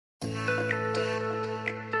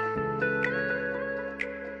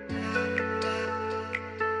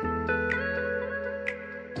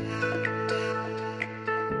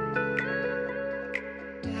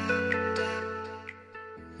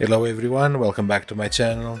Hello everyone, welcome back to my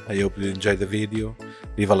channel. I hope you enjoyed the video.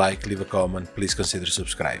 Leave a like, leave a comment, please consider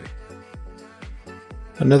subscribing.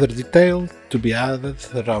 Another detail to be added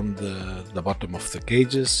around the bottom of the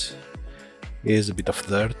cages is a bit of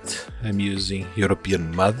dirt. I'm using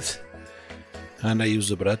European mud and I use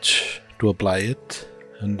a brush to apply it,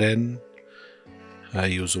 and then I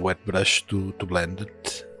use a wet brush to blend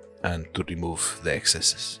it and to remove the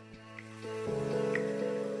excesses.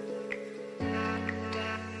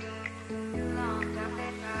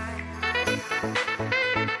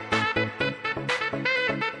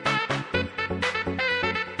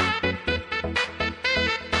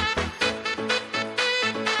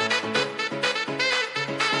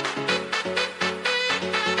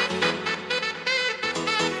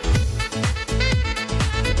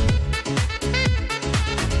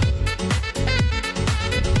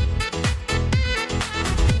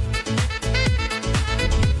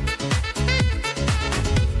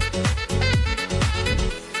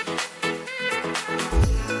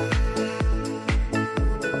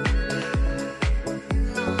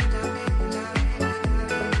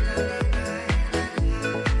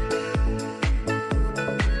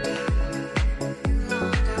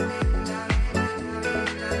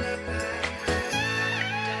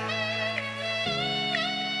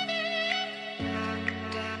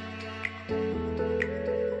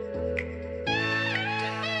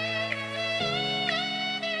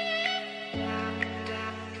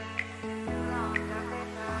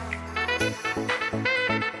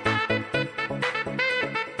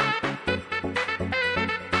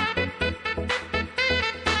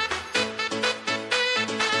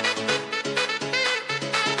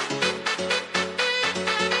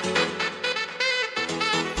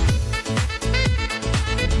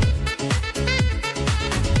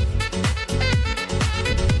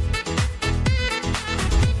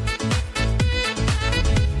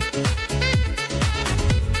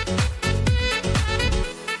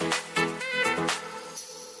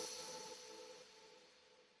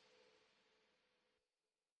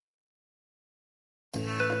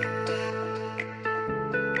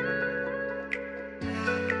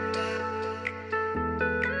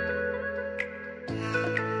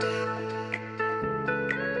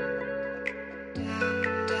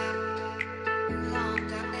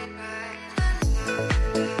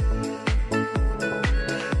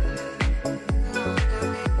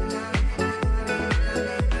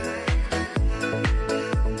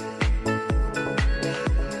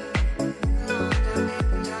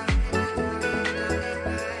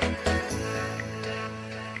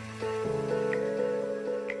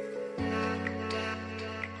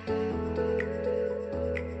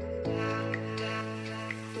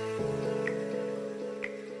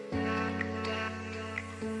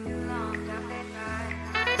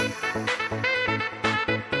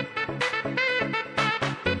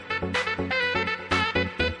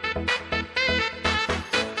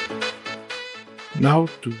 Now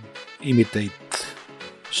to imitate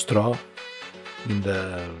straw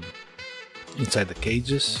inside the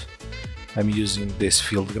cages, I'm using this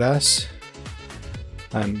field grass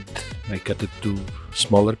and I cut it to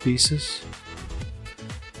smaller pieces.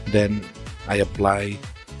 Then I apply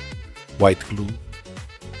white glue,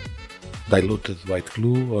 diluted white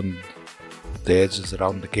glue on the edges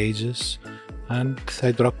around the cages, and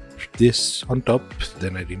I drop this on top.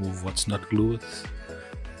 Then I remove what's not glued.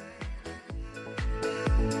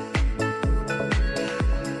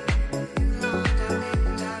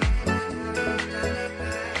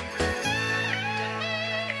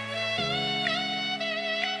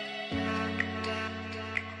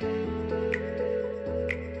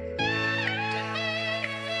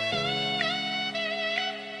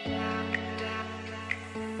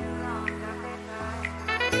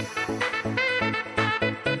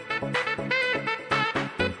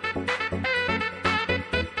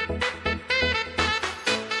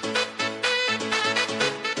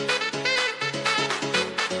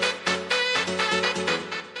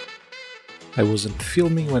 I wasn't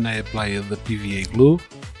filming when I applied the PVA glue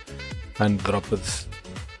and dropped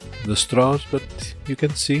the straws, but you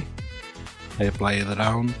can see I apply it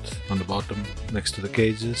around on the bottom next to the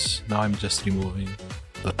cages. Now I'm just removing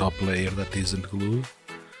the top layer that isn't glued.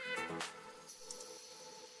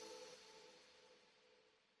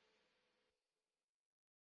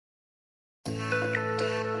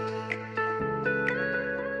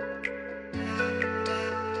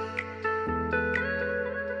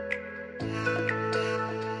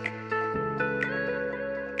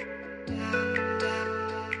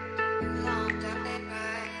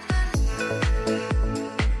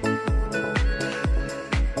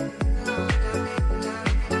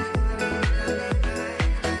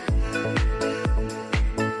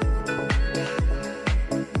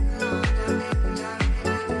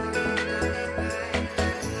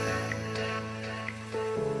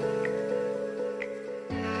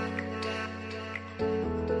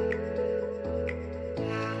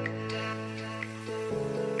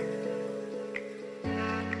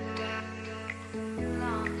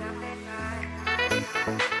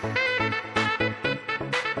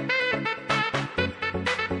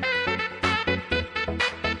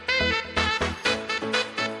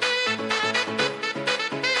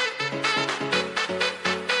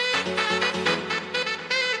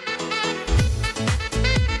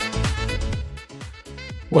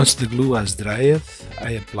 Once the glue has dried,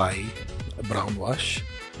 I apply a brown wash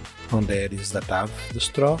on the areas that have the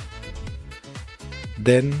straw.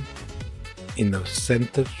 Then in the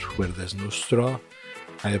center where there's no straw,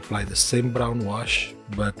 I apply the same brown wash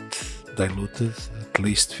but diluted at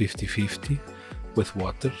least 50-50 with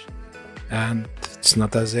water, and it's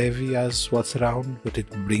not as heavy as what's around, but it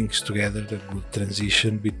brings together a good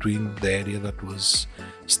transition between the area that was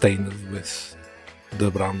stained with the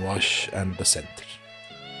brown wash and the center.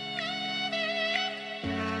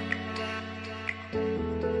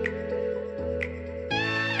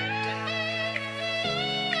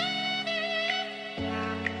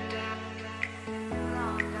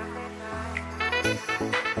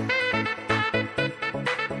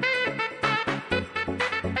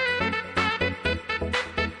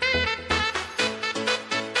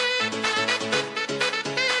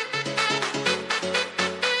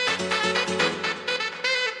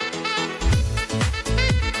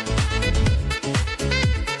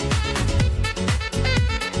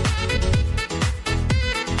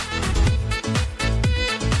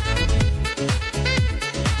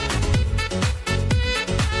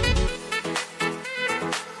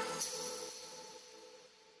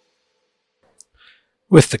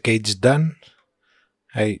 With the cage done,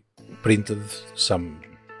 I printed some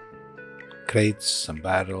crates, some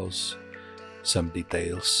barrels, some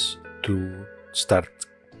details to start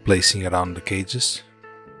placing around the cages.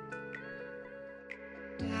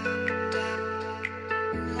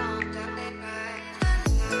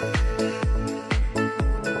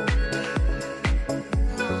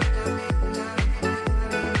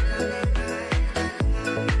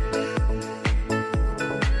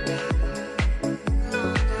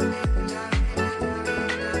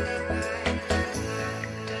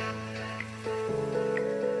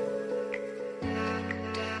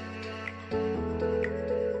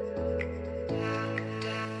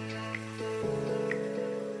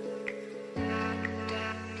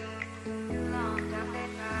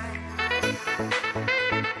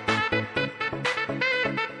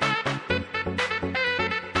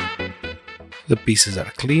 The pieces are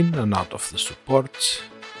clean and out of the supports.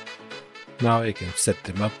 Now I can set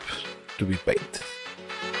them up to be painted.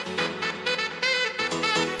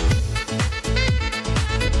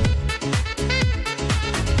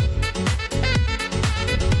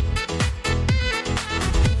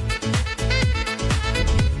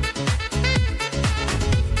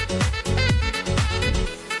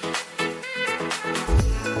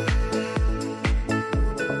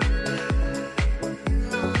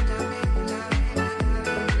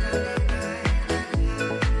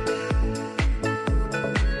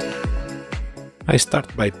 I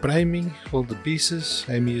start by priming all the pieces.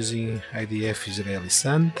 I'm using IDF Israeli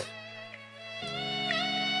sand.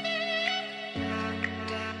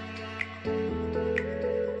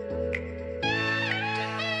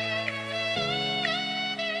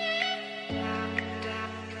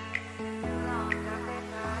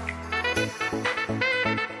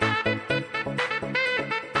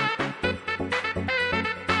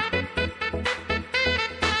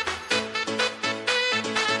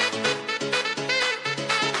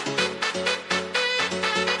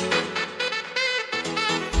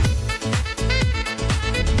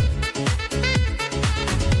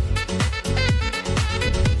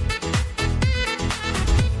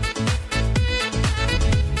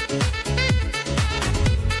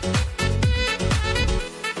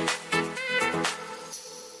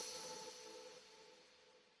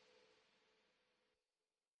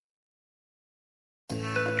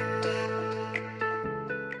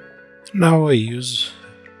 Now I use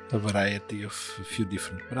a variety of a few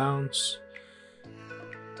different browns: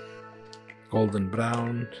 golden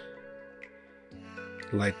brown,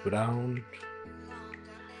 light brown,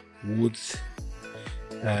 wood,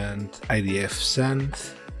 and IDF sand.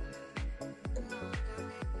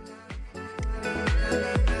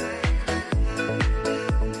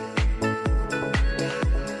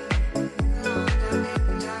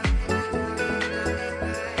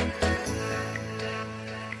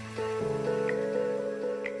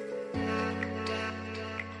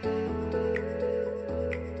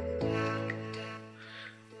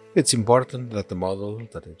 It's important that the model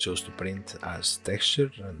that I chose to print has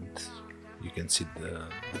texture, and you can see the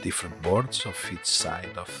different boards of each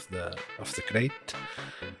side of the crate.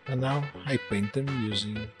 And now I paint them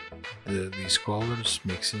using these colors,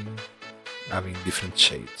 having different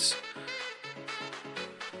shades.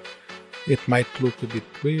 It might look a bit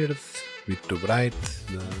weird, a bit too bright,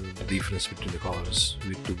 the difference between the colors, a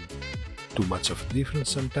bit too much of a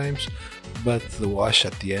difference sometimes, but the wash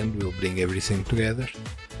at the end will bring everything together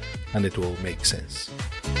and it will make sense.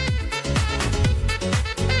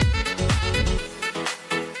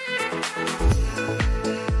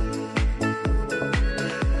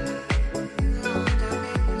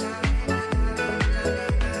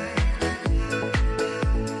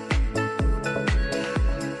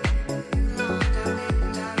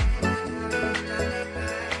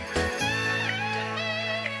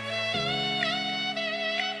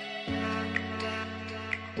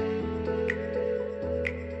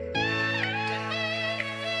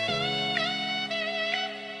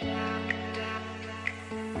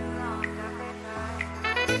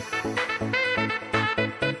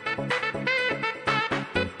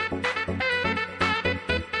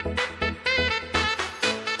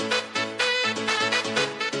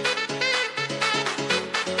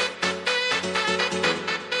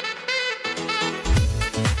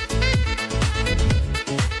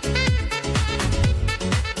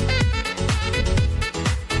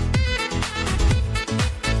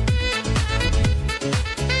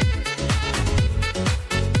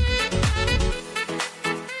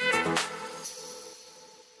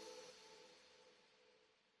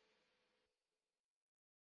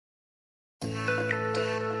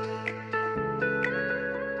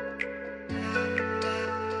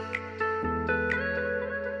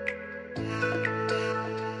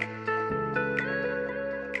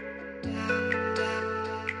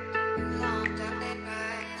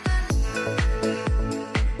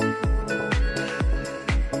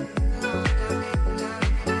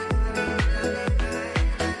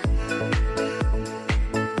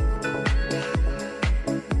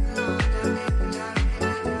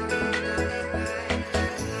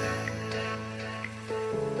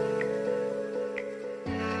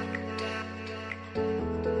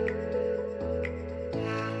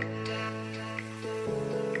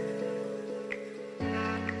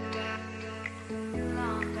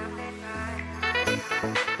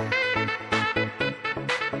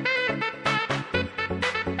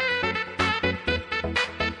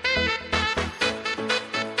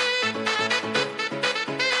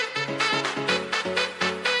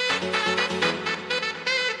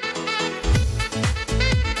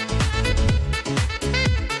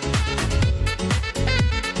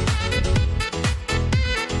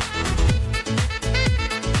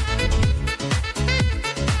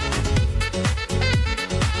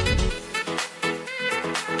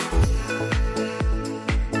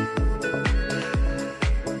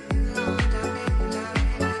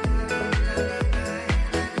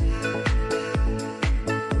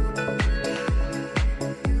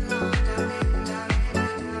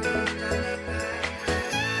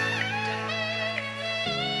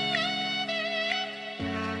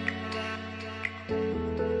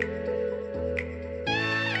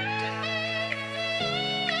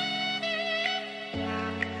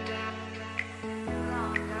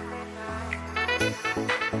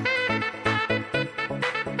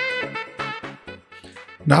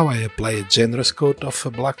 Now I apply a generous coat of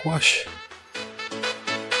black wash.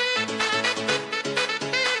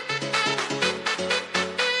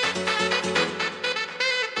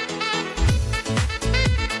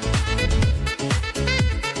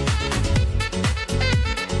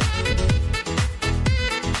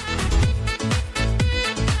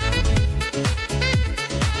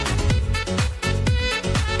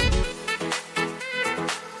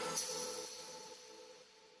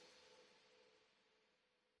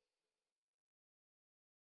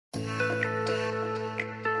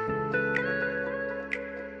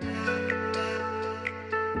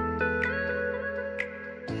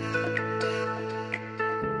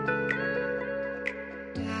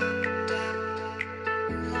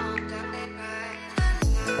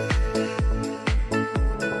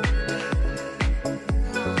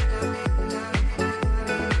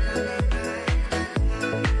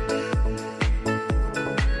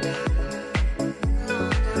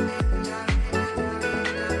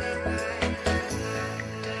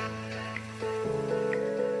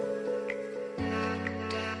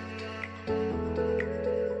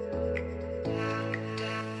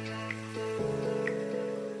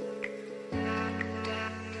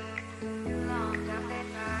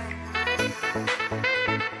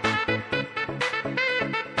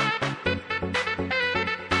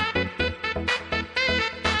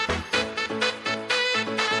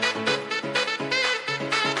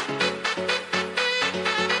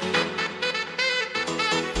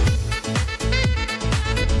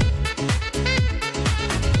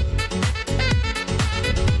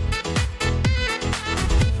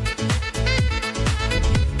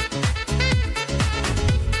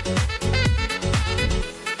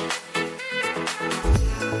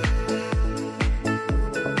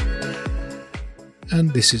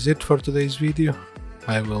 And this is it for today's video.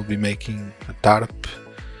 I will be making a tarp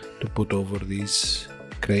to put over these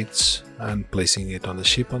crates and placing it on the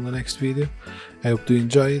ship on the next video. I hope you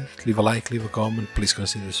enjoyed. Leave a like, leave a comment, please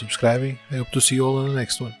consider subscribing. I hope to see you all in the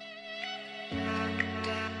next one.